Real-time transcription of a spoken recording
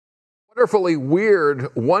Wonderfully weird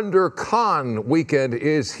WonderCon weekend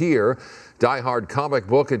is here. Diehard comic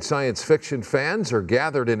book and science fiction fans are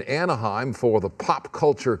gathered in Anaheim for the pop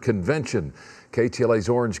culture convention. KTLA's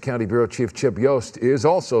Orange County Bureau Chief Chip Yost is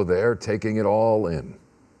also there, taking it all in.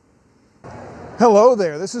 Hello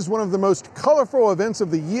there. This is one of the most colorful events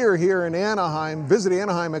of the year here in Anaheim. Visit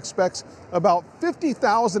Anaheim expects about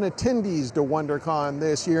 50,000 attendees to WonderCon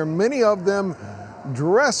this year, many of them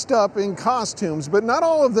dressed up in costumes, but not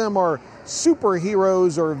all of them are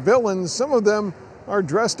superheroes or villains. Some of them are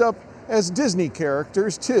dressed up as Disney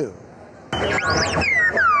characters too.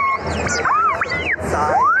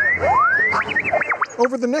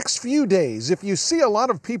 Over the next few days, if you see a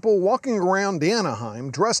lot of people walking around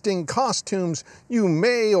Anaheim dressed in costumes you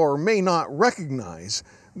may or may not recognize,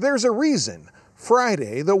 there's a reason.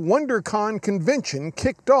 Friday, the WonderCon convention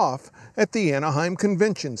kicked off at the Anaheim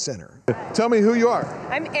Convention Center. Tell me who you are.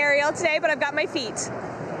 I'm Ariel today, but I've got my feet.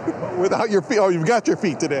 Without your feet? Oh, you've got your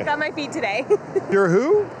feet today. Got my feet today. You're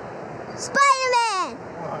who? Spider-Man!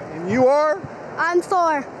 And you are? I'm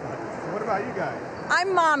Thor. What about you guys?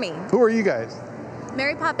 I'm Mommy. Who are you guys?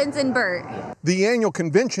 Mary Poppins and Bert. The annual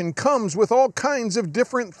convention comes with all kinds of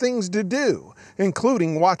different things to do,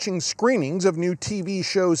 including watching screenings of new TV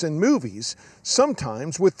shows and movies,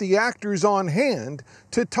 sometimes with the actors on hand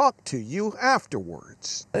to talk to you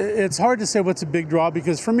afterwards. It's hard to say what's a big draw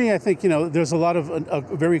because for me, I think, there's a lot of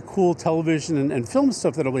very cool television and film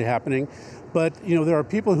stuff that'll be happening. But, there are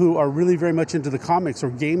people who are really very much into the comics or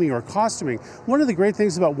gaming or costuming. One of the great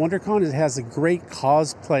things about WonderCon is it has a great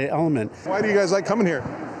cosplay element. Why do you guys like coming here?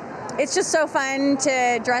 It's just so fun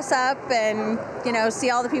to dress up and, see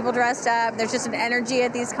all the people dressed up. There's just an energy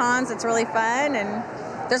at these cons that's really fun,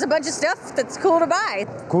 and there's a bunch of stuff that's cool to buy.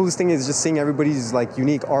 The coolest thing is just seeing everybody's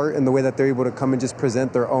unique art and the way that they're able to come and just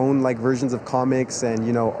present their own versions of comics and,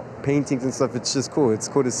 paintings and stuff. It's just cool. It's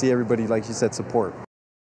cool to see everybody, like you said, support.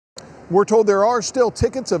 We're told there are still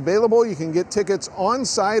tickets available. You can get tickets on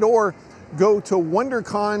site or go to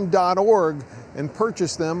WonderCon.org and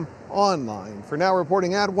purchase them online. For now,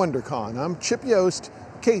 reporting at WonderCon, I'm Chip Yost,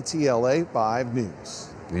 KTLA 5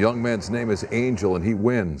 News. The young man's name is Angel, and he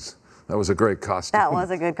wins. That was a great costume. That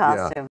was a good costume. Yeah.